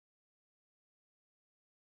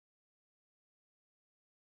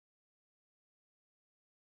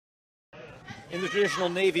In the traditional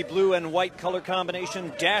navy blue and white color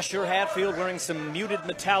combination, Dasher Hatfield wearing some muted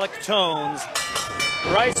metallic tones.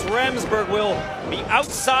 Bryce Remsburg will be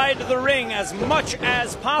outside the ring as much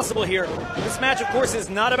as possible here. This match, of course, is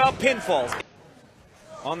not about pinfalls.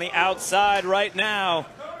 On the outside right now,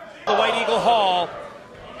 the White Eagle Hall.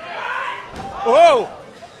 Whoa!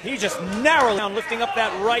 He just narrowly down, lifting up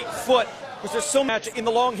that right foot, because there's so much in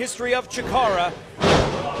the long history of CHIKARA.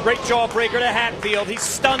 Great jawbreaker to Hatfield. He's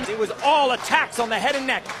stunned. It was all attacks on the head and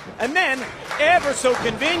neck. And then, ever so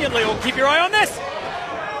conveniently, oh, keep your eye on this.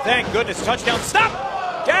 Thank goodness, touchdown. Stop!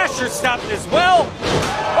 Dasher stopped as well.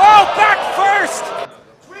 Oh, back first!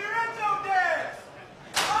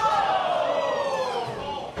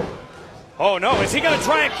 Oh no, is he going to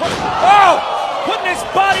try and put... Oh! Putting his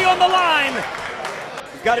body on the line!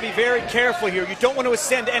 You've got to be very careful here. You don't want to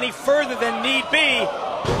ascend any further than need be.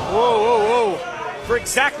 Whoa, whoa, whoa. For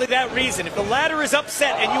exactly that reason. If the ladder is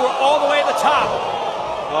upset and you are all the way at the top...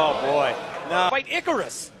 Oh boy. Now, fight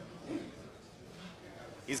Icarus.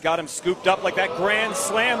 He's got him scooped up like that grand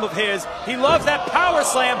slam of his. He loves that power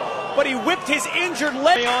slam, but he whipped his injured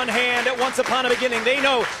leg on hand at once upon a beginning. They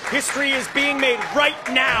know history is being made right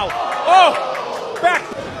now. Oh! Back!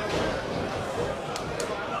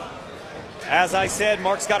 As I said,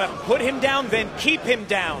 Mark's got to put him down, then keep him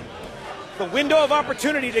down. The window of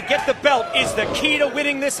opportunity to get the belt is the key to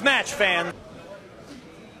winning this match, fan.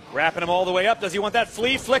 Wrapping him all the way up. Does he want that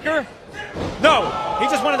flea flicker? No! He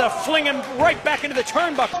just wanted to fling him right back into the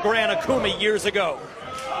turnbuckle. Gran Akuma years ago.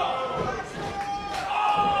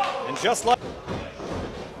 And just like...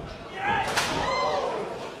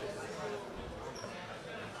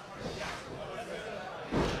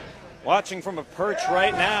 Watching from a perch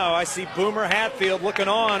right now, I see Boomer Hatfield looking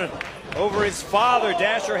on over his father,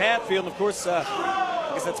 Dasher Hatfield. And of course, I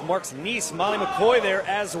guess that's Mark's niece, Molly McCoy, there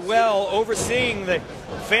as well, overseeing the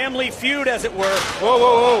family feud, as it were. Whoa,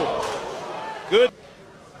 whoa, whoa. Good.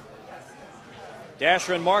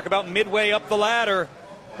 Dasher and Mark about midway up the ladder.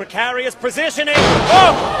 Precarious positioning.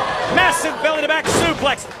 Oh! Massive belly-to-back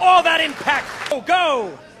suplex. All that impact. Oh,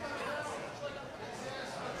 go!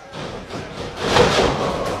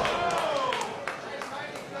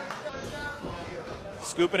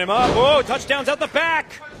 Scooping him up. Whoa, touchdowns out the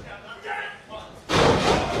back.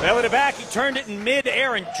 Belly to back. He turned it in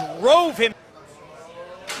mid-air and drove him.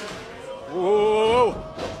 Whoa.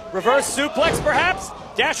 Reverse suplex, perhaps.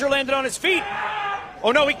 Dasher landed on his feet.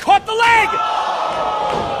 Oh, no, he caught the leg.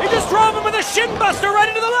 He just drove him with a shin buster right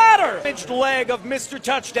into the ladder. Damaged leg of Mr.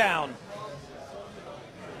 Touchdown.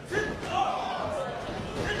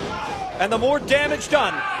 And the more damage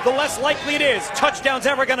done, the less likely it is Touchdown's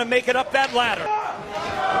ever going to make it up that ladder.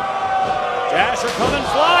 Dasher coming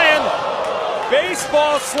flying.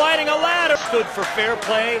 Baseball sliding a ladder. Stood for fair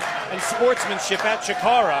play and sportsmanship at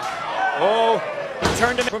CHIKARA. Oh, he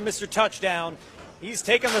turned him from Mr. Touchdown. He's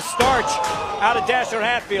taken the starch out of Dasher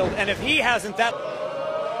Hatfield, and if he hasn't, that...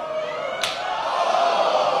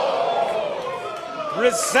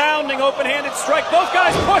 Resounding open-handed strike. Both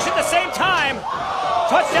guys push at the same time.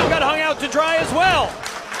 Touchdown got hung out to dry as well.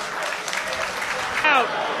 Out.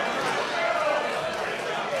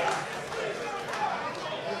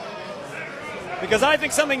 Because I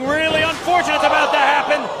think something really unfortunate's about to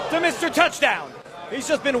happen to Mr. Touchdown. He's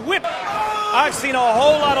just been whipped. I've seen a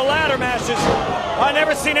whole lot of ladder matches. I've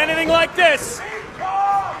never seen anything like this.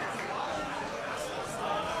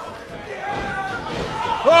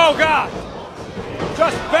 Oh, God.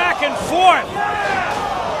 Just back and forth.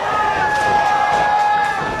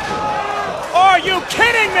 Are you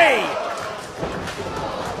kidding me?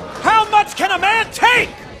 How much can a man take?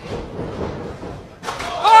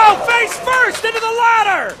 Oh, face first into the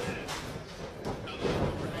ladder!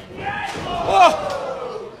 Oh,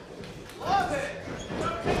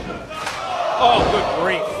 oh, good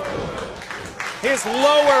grief. His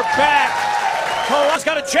lower back. Colo's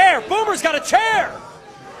got a chair. Boomer's got a chair.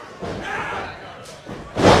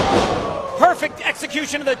 Perfect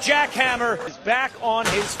execution of the jackhammer. He's back on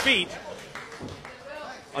his feet.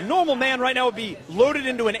 A normal man right now would be loaded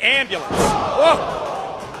into an ambulance. Oh.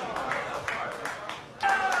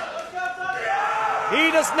 He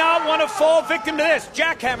does not want to fall victim to this.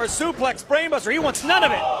 Jackhammer, suplex, brainbuster. He wants none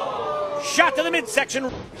of it. Shot to the midsection.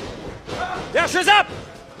 Dasher's up.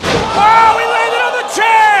 Oh, he landed on the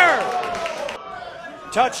chair.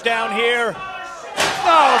 Touchdown here.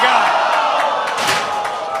 Oh, God.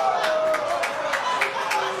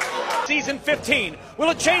 Season 15. Will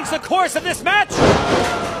it change the course of this match?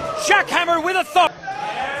 Jackhammer with authority.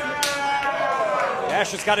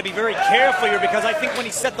 Dasher's got to be very careful here, because I think when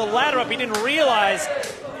he set the ladder up, he didn't realize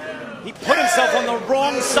he put himself on the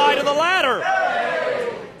wrong side of the ladder.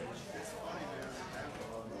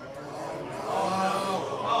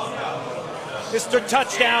 Mr.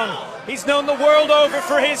 Touchdown. He's known the world over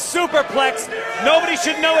for his superplex. Nobody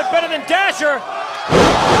should know it better than Dasher.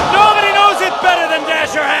 Nobody knows it better than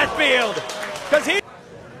Dasher Hatfield. Because he...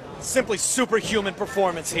 Simply superhuman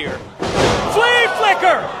performance here. Flea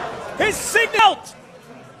flicker! His signal!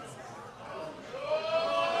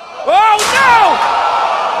 Oh no!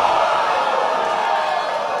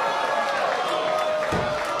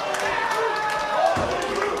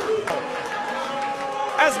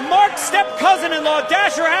 As Mark's step-cousin-in-law,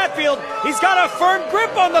 Dasher Hatfield, he's got a firm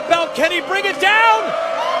grip on the belt. Can he bring it down?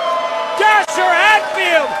 Dasher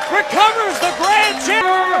Hatfield recovers the grand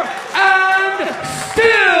champion. And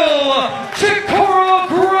still,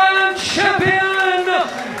 CHIKARA Grand Champion,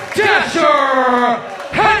 Dasher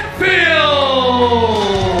Hatfield.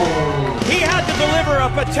 He had to deliver a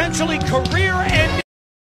potentially career-ending